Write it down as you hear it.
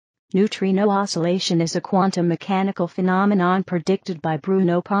Neutrino oscillation is a quantum mechanical phenomenon predicted by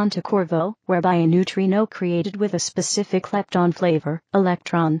Bruno Pontecorvo, whereby a neutrino created with a specific lepton flavor,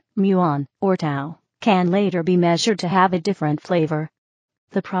 electron, muon, or tau, can later be measured to have a different flavor.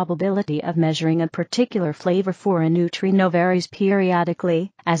 The probability of measuring a particular flavor for a neutrino varies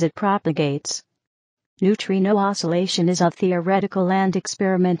periodically as it propagates. Neutrino oscillation is of theoretical and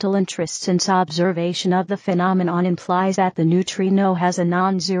experimental interest since observation of the phenomenon implies that the neutrino has a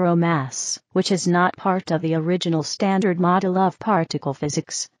non-zero mass, which is not part of the original standard model of particle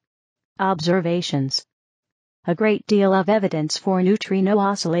physics. Observations. A great deal of evidence for neutrino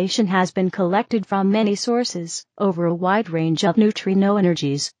oscillation has been collected from many sources, over a wide range of neutrino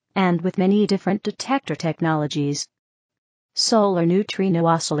energies, and with many different detector technologies. Solar neutrino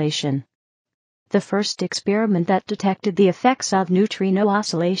oscillation. The first experiment that detected the effects of neutrino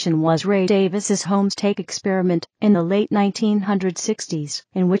oscillation was Ray Davis's Holmes-Take experiment in the late 1960s,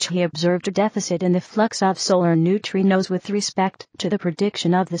 in which he observed a deficit in the flux of solar neutrinos with respect to the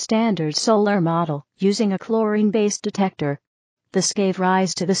prediction of the standard solar model, using a chlorine-based detector. This gave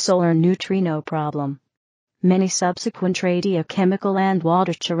rise to the solar neutrino problem. Many subsequent radiochemical and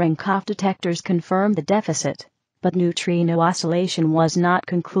water Cherenkov detectors confirmed the deficit, but neutrino oscillation was not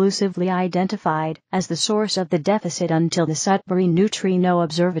conclusively identified as the source of the deficit until the Sudbury Neutrino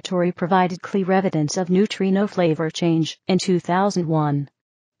Observatory provided clear evidence of neutrino flavor change in 2001.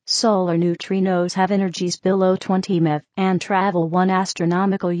 Solar neutrinos have energies below 20 MeV and travel 1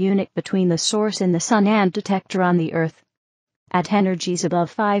 astronomical unit between the source in the Sun and detector on the Earth. At energies above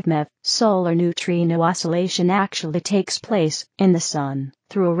 5 MeV, solar neutrino oscillation actually takes place in the Sun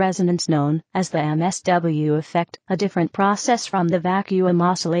through a resonance known as the MSW effect, a different process from the vacuum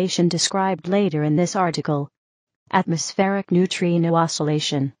oscillation described later in this article. Atmospheric neutrino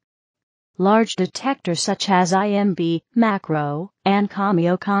oscillation. Large detectors such as IMB, Macro, and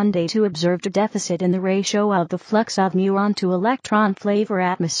Kamiokande 2 observed a deficit in the ratio of the flux of muon to electron flavor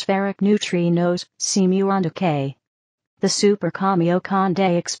atmospheric neutrinos, C muon to K. The Super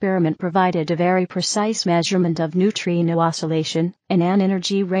Kamiokande experiment provided a very precise measurement of neutrino oscillation in an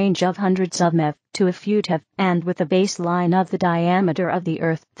energy range of hundreds of MeV to a few TeV, and with a baseline of the diameter of the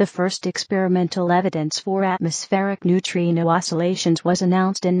Earth. The first experimental evidence for atmospheric neutrino oscillations was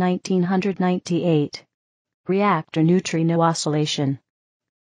announced in 1998. Reactor neutrino oscillation.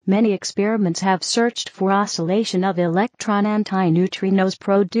 Many experiments have searched for oscillation of electron antineutrinos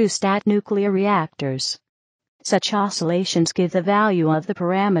produced at nuclear reactors. Such oscillations give the value of the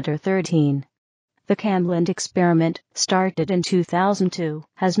parameter 13. The Camland experiment, started in 2002,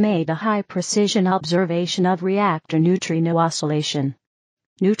 has made a high-precision observation of reactor neutrino oscillation.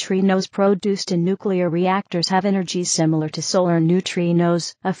 Neutrinos produced in nuclear reactors have energies similar to solar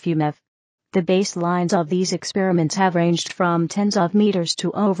neutrinos, a few MeV. The baselines of these experiments have ranged from tens of meters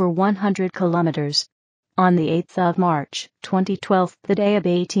to over 100 kilometers. On the 8th of March, 2012, the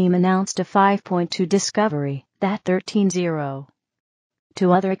DAB team announced a 5.2 discovery, that 13.0.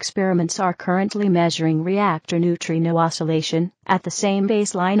 2 other experiments are currently measuring reactor neutrino oscillation at the same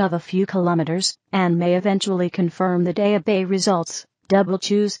baseline of a few kilometers, and may eventually confirm the DAB results,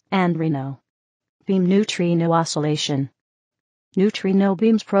 Choose and Reno. Beam neutrino oscillation. Neutrino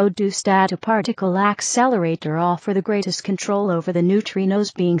beams produced at a particle accelerator offer the greatest control over the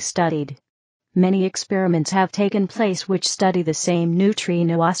neutrinos being studied. Many experiments have taken place which study the same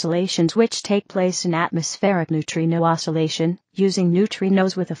neutrino oscillations which take place in atmospheric neutrino oscillation, using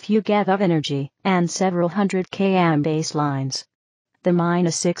neutrinos with a few GeV of energy and several hundred km baselines. The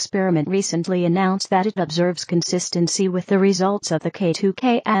MINUS experiment recently announced that it observes consistency with the results of the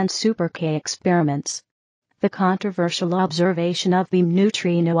K2K and Super K experiments. The controversial observation of beam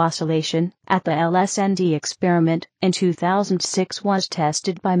neutrino oscillation at the LSND experiment in 2006 was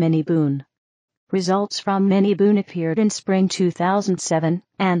tested by Mini-Boone. Results from Mini-Boone appeared in spring 2007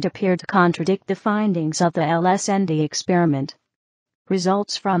 and appeared to contradict the findings of the LSND experiment.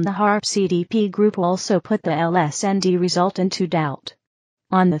 Results from the HARP-CDP group also put the LSND result into doubt.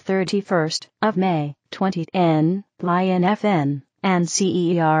 On the 31st of May, 2010, INFN and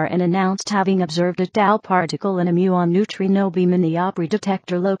CERN announced having observed a tau particle in a muon neutrino beam in the Opry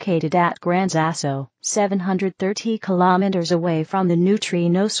detector located at Gran Sasso, 730 kilometers away from the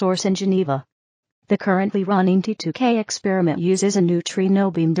neutrino source in Geneva. The currently running T2K experiment uses a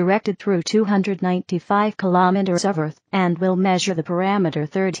neutrino beam directed through 295 kilometers of Earth and will measure the parameter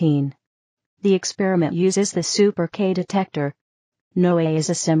 13. The experiment uses the Super K detector. NOAA is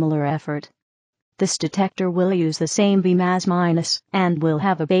a similar effort. This detector will use the same beam as MINUS and will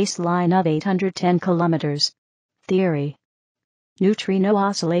have a baseline of 810 kilometers. Theory. Neutrino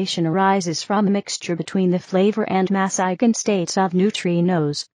oscillation arises from a mixture between the flavor and mass eigenstates of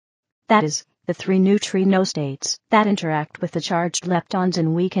neutrinos. That is, the three neutrino states that interact with the charged leptons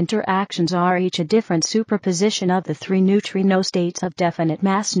in weak interactions are each a different superposition of the three neutrino states of definite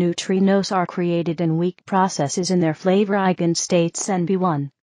mass. Neutrinos are created in weak processes in their flavor eigenstates NB1.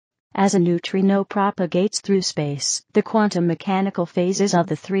 As a neutrino propagates through space, the quantum mechanical phases of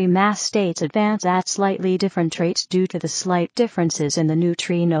the three mass states advance at slightly different rates due to the slight differences in the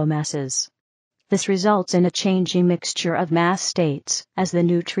neutrino masses. This results in a changing mixture of mass states as the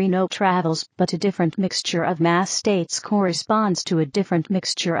neutrino travels, but a different mixture of mass states corresponds to a different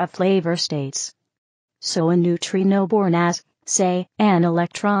mixture of flavor states. So a neutrino born as, say, an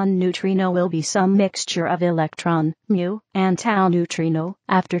electron neutrino will be some mixture of electron, mu, and tau neutrino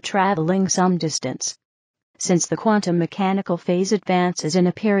after traveling some distance. Since the quantum mechanical phase advances in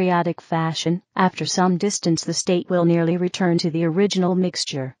a periodic fashion, after some distance the state will nearly return to the original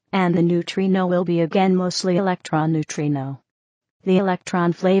mixture, and the neutrino will be again mostly electron neutrino. The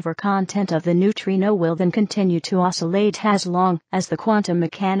electron flavor content of the neutrino will then continue to oscillate as long as the quantum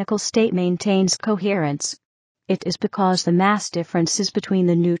mechanical state maintains coherence. It is because the mass differences between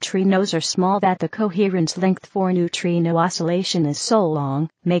the neutrinos are small that the coherence length for neutrino oscillation is so long,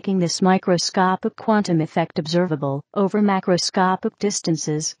 making this microscopic quantum effect observable over macroscopic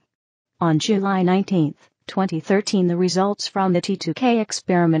distances. On July 19, 2013, the results from the T2K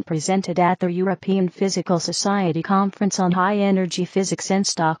experiment presented at the European Physical Society Conference on High-Energy Physics in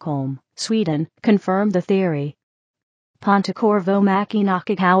Stockholm, Sweden, confirmed the theory.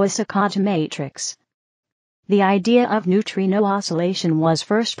 Pontecorvo-Mackey-Nakagawa-Sakata matrix. The idea of neutrino oscillation was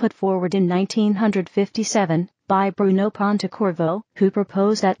first put forward in 1957 by Bruno Pontecorvo, who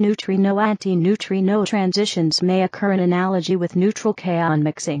proposed that neutrino-antineutrino transitions may occur in analogy with neutral kaon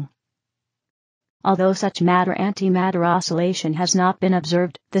mixing. Although such matter-antimatter oscillation has not been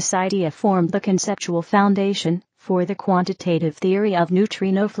observed, this idea formed the conceptual foundation for the quantitative theory of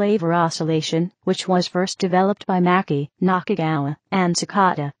neutrino flavor oscillation, which was first developed by Mackey, Nakagawa, and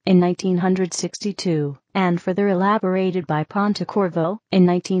Sakata in 1962, and further elaborated by Pontecorvo in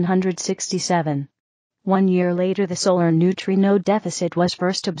 1967. 1 year later the solar neutrino deficit was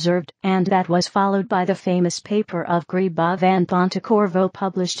first observed, and that was followed by the famous paper of Gribov and Pontecorvo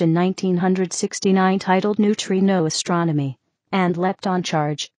published in 1969 titled Neutrino Astronomy and Lepton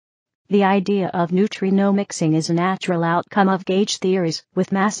Charge. The idea of neutrino mixing is a natural outcome of gauge theories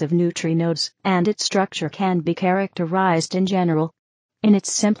with massive neutrinos, and its structure can be characterized in general. In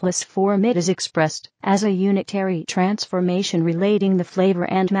its simplest form it is expressed as a unitary transformation relating the flavor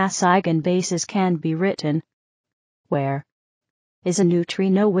and mass eigenbases can be written. Where is a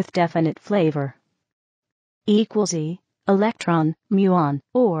neutrino with definite flavor? Equals E, electron, muon,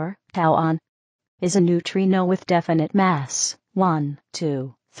 or tauon. Is a neutrino with definite mass, 1,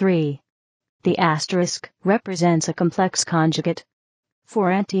 2, 3. The asterisk represents a complex conjugate. For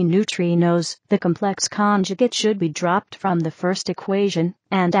antineutrinos, the complex conjugate should be dropped from the first equation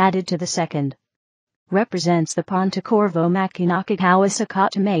and added to the second. Represents the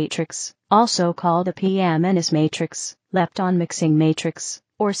Pontecorvo-Mackey-Nakagawa-Sakata matrix, also called the P-Menis matrix, lepton mixing matrix,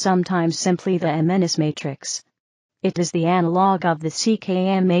 or sometimes simply the Menis matrix. It is the analog of the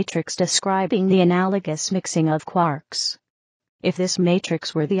CKM matrix describing the analogous mixing of quarks. If this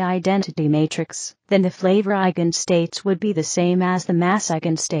matrix were the identity matrix, then the flavor eigenstates would be the same as the mass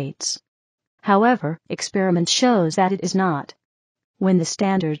eigenstates. However, experiment shows that it is not. When the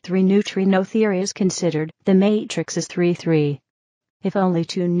standard three-neutrino theory is considered, the matrix is 3-3. If only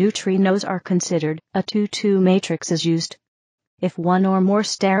two neutrinos are considered, a 2-2 matrix is used. If one or more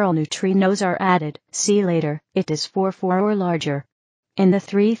sterile neutrinos are added, see later, it is 4-4 or larger. In the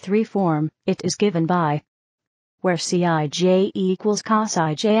 3-3 form, it is given by where Cij equals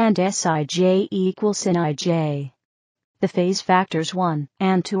cosij and Sij equals sinij. The phase factors 1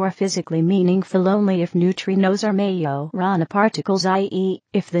 and 2 are physically meaningful only if neutrinos are Majorana particles, i.e.,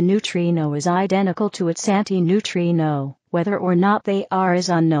 if the neutrino is identical to its antineutrino. Whether or not they are is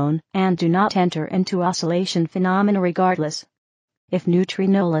unknown, and do not enter into oscillation phenomena regardless. If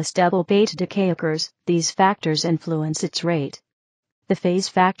neutrinoless double beta decay occurs, these factors influence its rate. The phase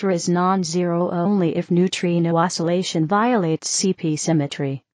factor is non-zero only if neutrino oscillation violates CP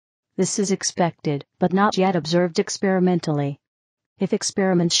symmetry. This is expected, but not yet observed experimentally. If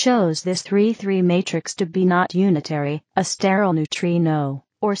experiment shows this 3-3 matrix to be not unitary, a sterile neutrino,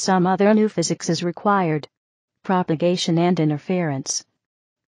 or some other new physics is required. Propagation and interference.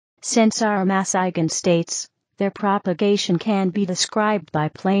 Since our mass eigenstates, their propagation can be described by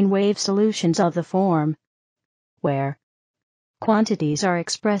plane wave solutions of the form where quantities are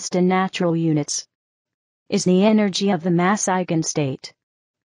expressed in natural units. Is the energy of the mass eigenstate.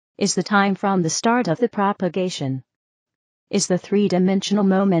 Is the time from the start of the propagation. is the three-dimensional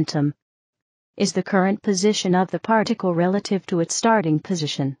momentum, is the current position of the particle relative to its starting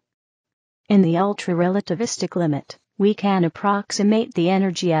position. In the ultra-relativistic limit, we can approximate the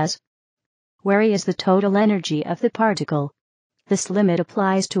energy as where E is the total energy of the particle. This limit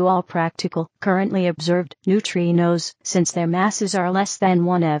applies to all practical, currently observed, neutrinos, since their masses are less than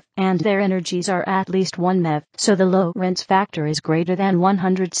 1 eV, and their energies are at least 1 MeV, so the Lorentz factor is greater than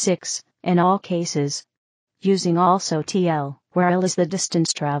 106, in all cases. Using also TL, where L is the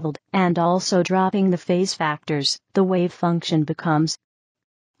distance traveled, and also dropping the phase factors, the wave function becomes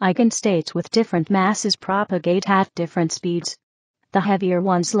eigenstates with different masses propagate at different speeds. The heavier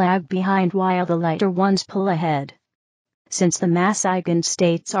ones lag behind while the lighter ones pull ahead. Since the mass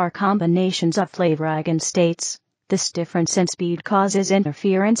eigenstates are combinations of flavor eigenstates, this difference in speed causes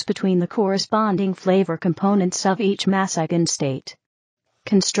interference between the corresponding flavor components of each mass eigenstate.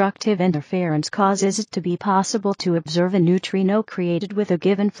 Constructive interference causes it to be possible to observe a neutrino created with a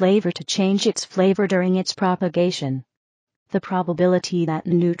given flavor to change its flavor during its propagation. The probability that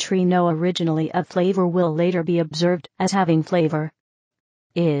a neutrino originally of flavor will later be observed as having flavor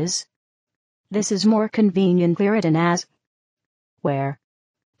is. This is more conveniently written as where.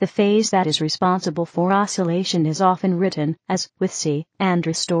 The phase that is responsible for oscillation is often written as with C and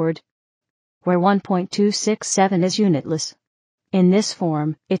restored, where 1.267 is unitless. In this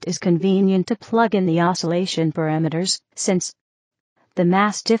form, it is convenient to plug in the oscillation parameters, since the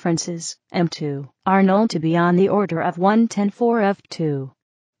mass differences, M2, are known to be on the order of 1/10⁴ of 2.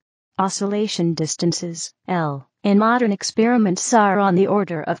 Oscillation distances, L, in modern experiments are on the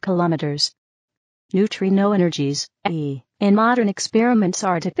order of kilometers. Neutrino energies, E, in modern experiments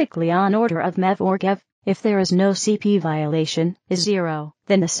are typically on order of MeV or GeV. If there is no CP violation, is 0,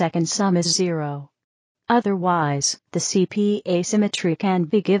 then the second sum is 0. Otherwise, the CP asymmetry can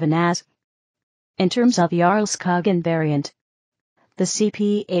be given as in terms of Yarlskog invariant. The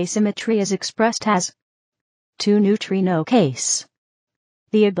CP asymmetry is expressed as 2 neutrino case.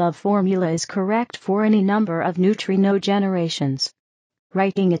 The above formula is correct for any number of neutrino generations.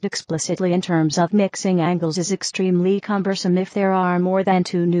 Writing it explicitly in terms of mixing angles is extremely cumbersome if there are more than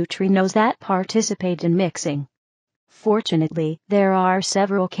 2 neutrinos that participate in mixing. Fortunately, there are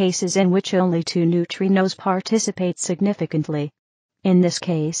several cases in which only 2 neutrinos participate significantly. In this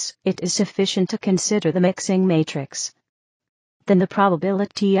case, it is sufficient to consider the mixing matrix. Then the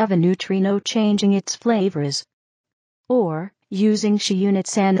probability of a neutrino changing its flavor is, or, using Xi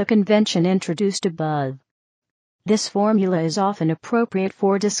units and the convention introduced above. This formula is often appropriate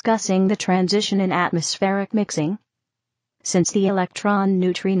for discussing the transition in atmospheric mixing, since the electron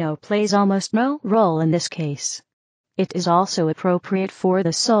neutrino plays almost no role in this case. It is also appropriate for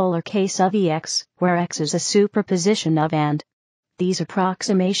the solar case of Ex, where X is a superposition of and. These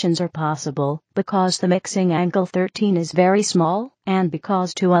approximations are possible because the mixing angle 13 is very small, and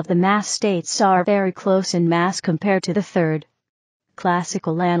because 2 of the mass states are very close in mass compared to the third.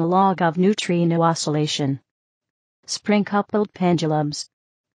 Classical analog of neutrino oscillation. Spring-coupled pendulums.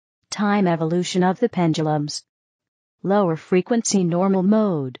 Time evolution of the pendulums. Lower frequency normal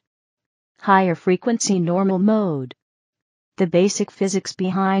mode. Higher frequency normal mode. The basic physics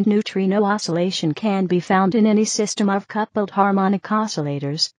behind neutrino oscillation can be found in any system of coupled harmonic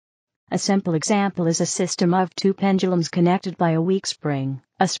oscillators. A simple example is a system of 2 pendulums connected by a weak spring,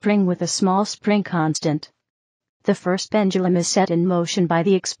 a spring with a small spring constant. The first pendulum is set in motion by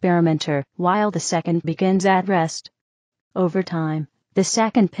the experimenter, while the second begins at rest. Over time, the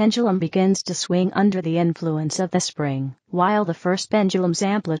second pendulum begins to swing under the influence of the spring, while the first pendulum's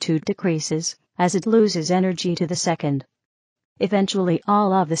amplitude decreases, as it loses energy to the second. Eventually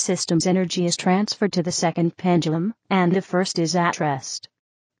all of the system's energy is transferred to the second pendulum, and the first is at rest.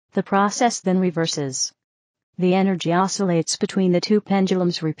 The process then reverses. The energy oscillates between the 2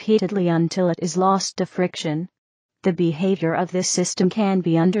 pendulums repeatedly until it is lost to friction. The behavior of this system can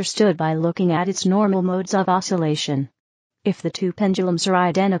be understood by looking at its normal modes of oscillation. If the 2 pendulums are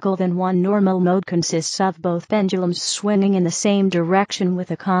identical, then one normal mode consists of both pendulums swinging in the same direction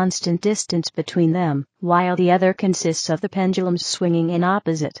with a constant distance between them, while the other consists of the pendulums swinging in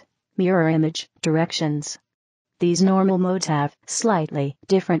opposite, mirror image, directions. These normal modes have slightly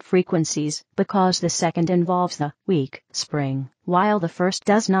different frequencies because the second involves the weak spring, while the first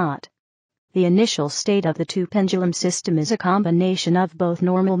does not. The initial state of the 2 pendulum system is a combination of both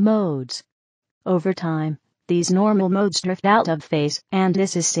normal modes. Over time, these normal modes drift out of phase, and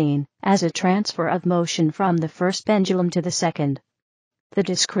this is seen as a transfer of motion from the first pendulum to the second. The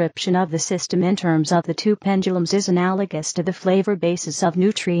description of the system in terms of the 2 pendulums is analogous to the flavor basis of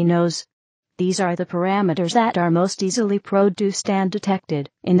neutrinos. These are the parameters that are most easily produced and detected,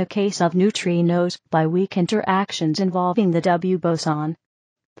 in the case of neutrinos, by weak interactions involving the W boson.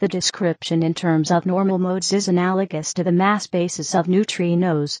 The description in terms of normal modes is analogous to the mass basis of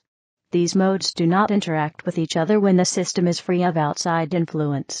neutrinos. These modes do not interact with each other when the system is free of outside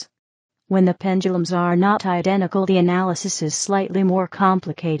influence. When the pendulums are not identical, the analysis is slightly more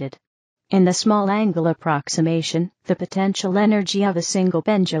complicated. In the small angle approximation, the potential energy of a single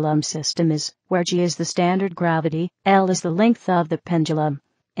pendulum system is, where g is the standard gravity, L is the length of the pendulum,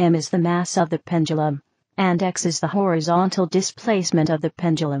 m is the mass of the pendulum, and x is the horizontal displacement of the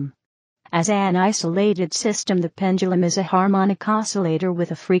pendulum. As an isolated system, the pendulum is a harmonic oscillator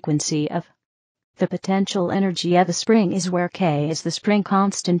with a frequency of. The potential energy of a spring is where k is the spring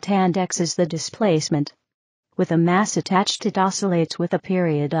constant and x is the displacement. With a mass attached, it oscillates with a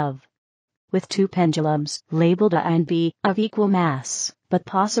period of. With two pendulums, labeled A and B, of equal mass, but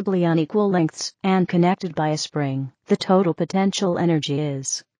possibly unequal lengths, and connected by a spring, the total potential energy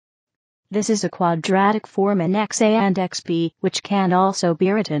is. This is a quadratic form in XA and XB, which can also be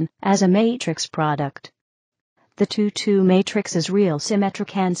written as a matrix product. The 2-2 matrix is real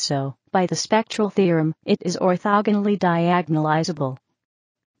symmetric, and so, by the spectral theorem, it is orthogonally diagonalizable.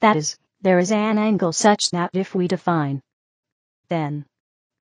 That is, there is an angle such that if we define, then,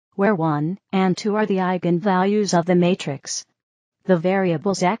 where 1 and 2 are the eigenvalues of the matrix, the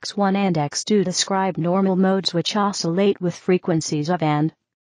variables x1 and x2 describe normal modes which oscillate with frequencies of and.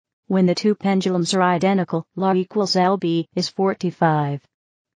 When the two pendulums are identical, LA equals LB is 45.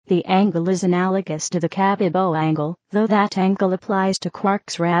 The angle is analogous to the Cabot angle, though that angle applies to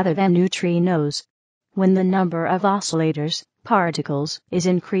quarks rather than neutrinos. When the number of oscillators, particles, is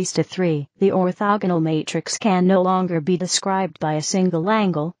increased to 3, the orthogonal matrix can no longer be described by a single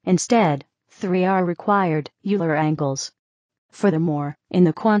angle. Instead, 3 are required, Euler angles. Furthermore, in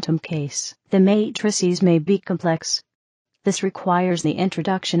the quantum case, the matrices may be complex. This requires the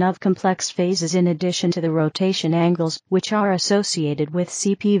introduction of complex phases in addition to the rotation angles, which are associated with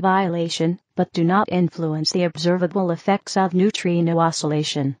CP violation, but do not influence the observable effects of neutrino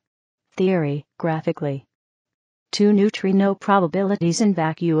oscillation. Theory, graphically. Two neutrino probabilities in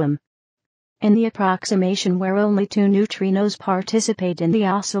vacuum. In the approximation where only two neutrinos participate in the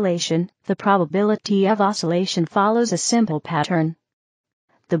oscillation, the probability of oscillation follows a simple pattern.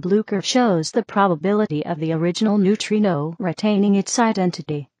 The blue curve shows the probability of the original neutrino retaining its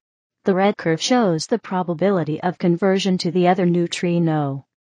identity. The red curve shows the probability of conversion to the other neutrino.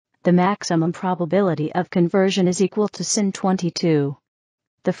 The maximum probability of conversion is equal to sin 22.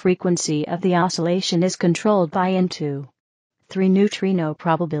 The frequency of the oscillation is controlled by n2. 3 neutrino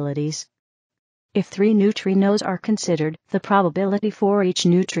probabilities. If 3 neutrinos are considered, the probability for each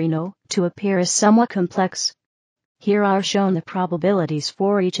neutrino to appear is somewhat complex. Here are shown the probabilities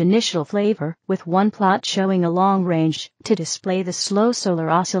for each initial flavor, with one plot showing a long range to display the slow solar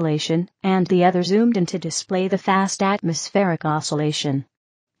oscillation, and the other zoomed in to display the fast atmospheric oscillation.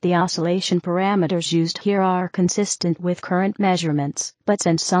 The oscillation parameters used here are consistent with current measurements, but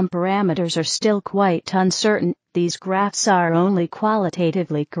since some parameters are still quite uncertain, these graphs are only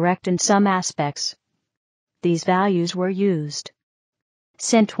qualitatively correct in some aspects. These values were used.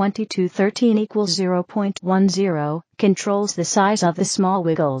 Sin 2213 equals 0.10, controls the size of the small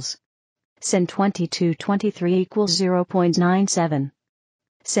wiggles. Sin 2223 equals 0.97.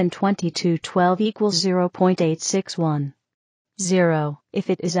 Sin 2212 equals 0.861. 0.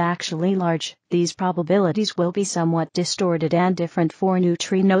 If it is actually large, these probabilities will be somewhat distorted and different for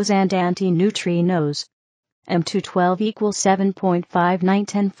neutrinos and antineutrinos. M212 equals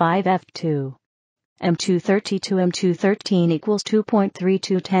 7.5910.5 F2. M232 M213 equals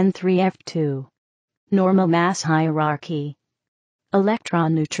 2.3210.3 F2. Normal mass hierarchy.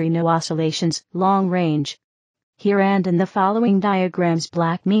 Electron-neutrino oscillations, long range. Here and in the following diagrams,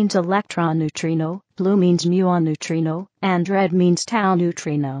 black means electron-neutrino, blue means muon-neutrino, and red means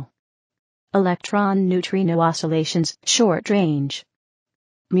tau-neutrino. Electron-neutrino oscillations, short range.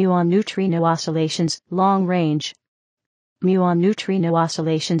 Muon-neutrino oscillations, long range. Muon-neutrino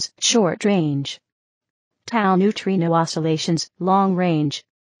oscillations, short range. Tau-neutrino oscillations, long range.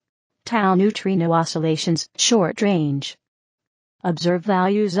 Tau-neutrino oscillations, short range. Observe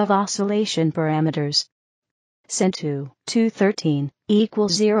values of oscillation parameters. Sin 213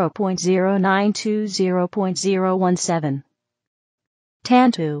 equals 0.092 to 0.017.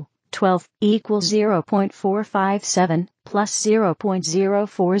 Tan 12 equals 0.457 plus 0.040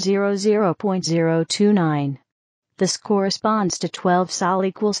 0.029. This corresponds to 12 Sol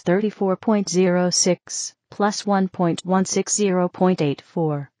equals 34.06 plus 1.16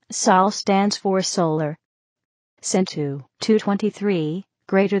 0.84. Sol stands for solar. Sin 223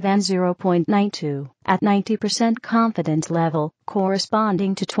 greater than 0.92 at 90% confidence level,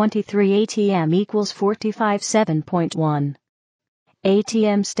 corresponding to 23 atm equals 45.7.1.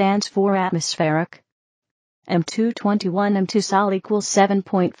 atm stands for atmospheric. M221 M2 sol equals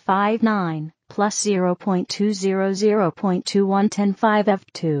 7.59 plus 0.200.2115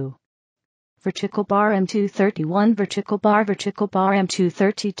 F2. Vertical bar M231 vertical bar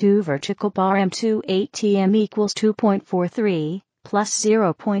M232 vertical bar M2 atm equals 2.43 plus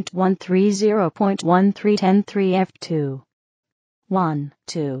 0.130.1310 F2. 1,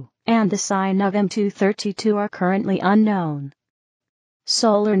 2, and the sign of M232 are currently unknown.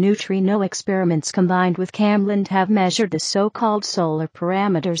 Solar neutrino experiments combined with Camland have measured the so-called solar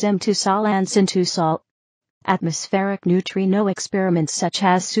parameters M2 sol and Sin2 sol. Atmospheric neutrino experiments such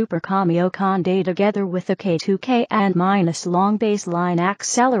as SuperCamioConde together with the K2K and -long baseline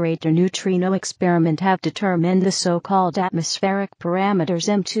accelerator neutrino experiment have determined the so-called atmospheric parameters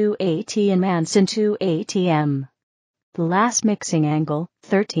M2 atm and Sin2 atm. The last mixing angle,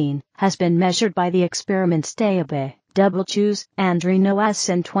 13, has been measured by the experiments Taube, Double Choose, and Reno as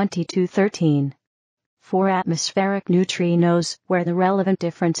Sin 2213. For atmospheric neutrinos, where the relevant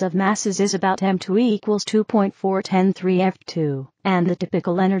difference of masses is about M2 equals 2.413 F2, and the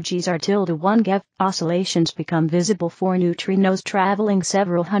typical energies are ~1 GeV, oscillations become visible for neutrinos traveling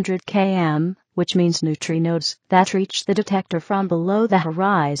several hundred km, which means neutrinos that reach the detector from below the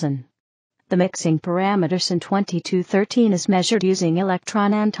horizon. The mixing parameter Sin 2213 is measured using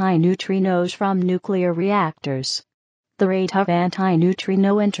electron antineutrinos from nuclear reactors. The rate of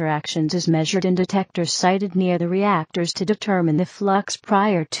antineutrino interactions is measured in detectors sited near the reactors to determine the flux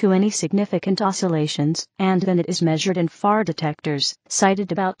prior to any significant oscillations, and then it is measured in far detectors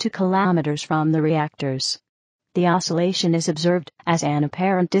sited about 2 kilometers from the reactors. The oscillation is observed as an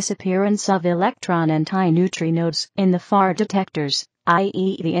apparent disappearance of electron antineutrinos in the far detectors,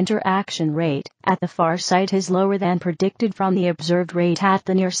 i.e. the interaction rate at the far site is lower than predicted from the observed rate at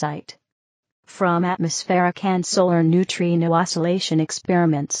the near site. From atmospheric and solar neutrino oscillation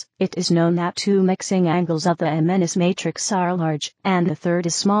experiments, it is known that 2 mixing angles of the MNS matrix are large, and the third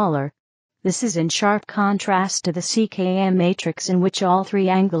is smaller. This is in sharp contrast to the CKM matrix in which all 3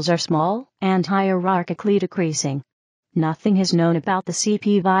 angles are small, and hierarchically decreasing. Nothing is known about the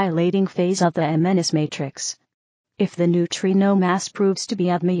CP violating phase of the MNS matrix. If the neutrino mass proves to be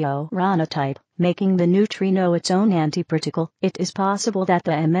of Majorana type, making the neutrino its own antiparticle, it is possible that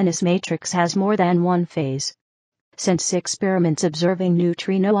the MNS matrix has more than one phase. Since experiments observing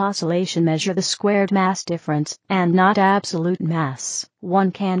neutrino oscillation measure the squared mass difference, and not absolute mass, one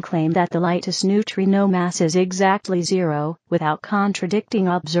can claim that the lightest neutrino mass is exactly 0, without contradicting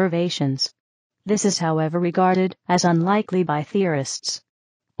observations. This is however regarded as unlikely by theorists.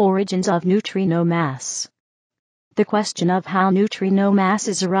 Origins of neutrino mass. The question of how neutrino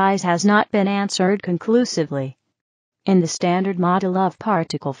masses arise has not been answered conclusively. In the standard model of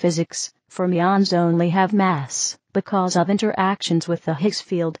particle physics, fermions only have mass because of interactions with the Higgs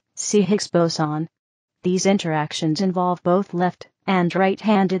field, see Higgs boson. These interactions involve both left and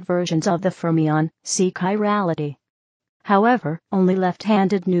right-handed versions of the fermion, see chirality. However, only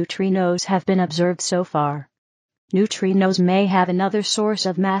left-handed neutrinos have been observed so far. Neutrinos may have another source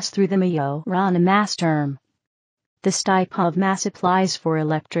of mass through the Majorana mass term. This type of mass applies for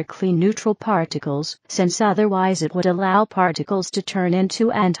electrically neutral particles, since otherwise it would allow particles to turn into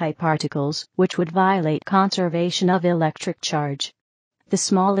antiparticles, which would violate conservation of electric charge. The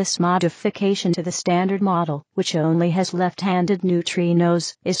smallest modification to the standard model, which only has left-handed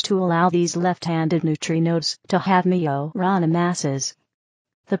neutrinos, is to allow these left-handed neutrinos to have Majorana masses.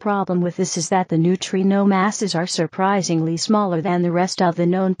 The problem with this is that the neutrino masses are surprisingly smaller than the rest of the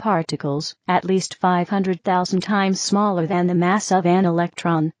known particles, at least 500,000 times smaller than the mass of an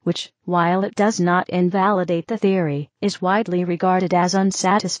electron, which, while it does not invalidate the theory, is widely regarded as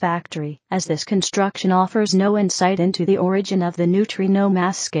unsatisfactory, as this construction offers no insight into the origin of the neutrino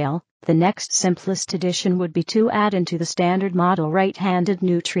mass scale. The next simplest addition would be to add into the standard model right-handed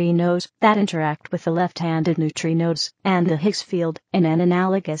neutrinos that interact with the left-handed neutrinos and the Higgs field in an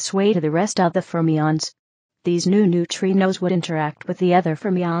analogous way to the rest of the fermions. These new neutrinos would interact with the other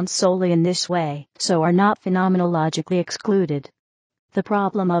fermions solely in this way, so are not phenomenologically excluded. The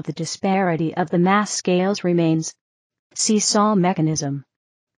problem of the disparity of the mass scales remains. Seesaw mechanism.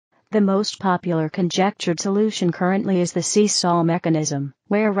 The most popular conjectured solution currently is the seesaw mechanism,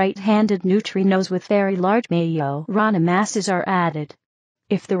 where right-handed neutrinos with very large Majorana masses are added.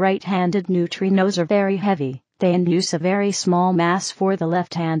 If the right-handed neutrinos are very heavy, they induce a very small mass for the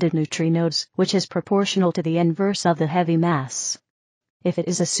left-handed neutrinos, which is proportional to the inverse of the heavy mass. if it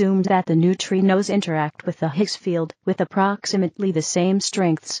is assumed that the neutrinos interact with the Higgs field with approximately the same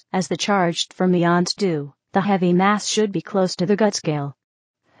strengths as the charged fermions do, the heavy mass should be close to the gut scale.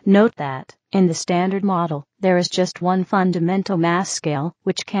 Note that, in the Standard Model, there is just one fundamental mass scale,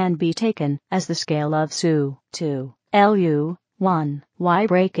 which can be taken as the scale of SU, 2, Lu, 1, Y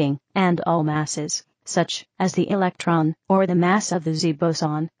breaking, and all masses, such as the electron, or the mass of the Z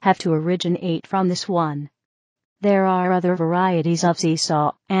boson, have to originate from this one. There are other varieties of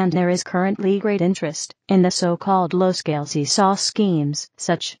seesaw, and there is currently great interest in the so-called low-scale seesaw schemes,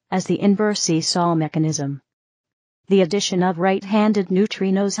 such as the inverse seesaw mechanism. The addition of right-handed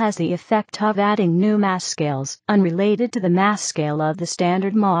neutrinos has the effect of adding new mass scales, unrelated to the mass scale of the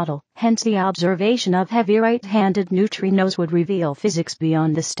Standard Model, hence the observation of heavy right-handed neutrinos would reveal physics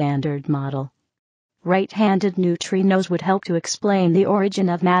beyond the Standard Model. Right-handed neutrinos would help to explain the origin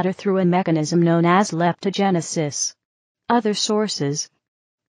of matter through a mechanism known as leptogenesis. Other sources.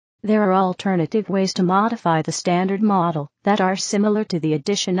 There are alternative ways to modify the Standard Model that are similar to the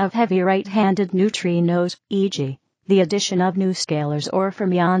addition of heavy right-handed neutrinos, e.g., the addition of new scalars or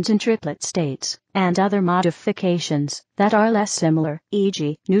fermions in triplet states, and other modifications that are less similar,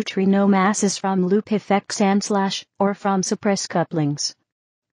 e.g., neutrino masses from loop effects and or from suppressed couplings.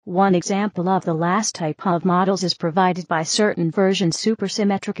 One example of the last type of models is provided by certain version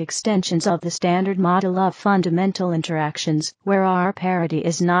supersymmetric extensions of the Standard Model of fundamental interactions, where R parity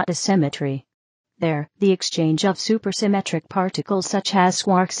is not a symmetry. There, the exchange of supersymmetric particles such as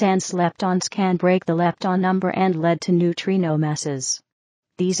quarks and leptons can break the lepton number and lead to neutrino masses.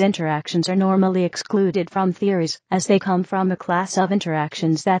 These interactions are normally excluded from theories, as they come from a class of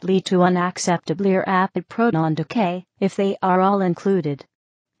interactions that lead to unacceptably rapid proton decay, if they are all included.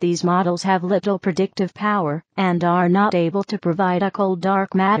 These models have little predictive power, and are not able to provide a cold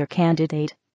dark matter candidate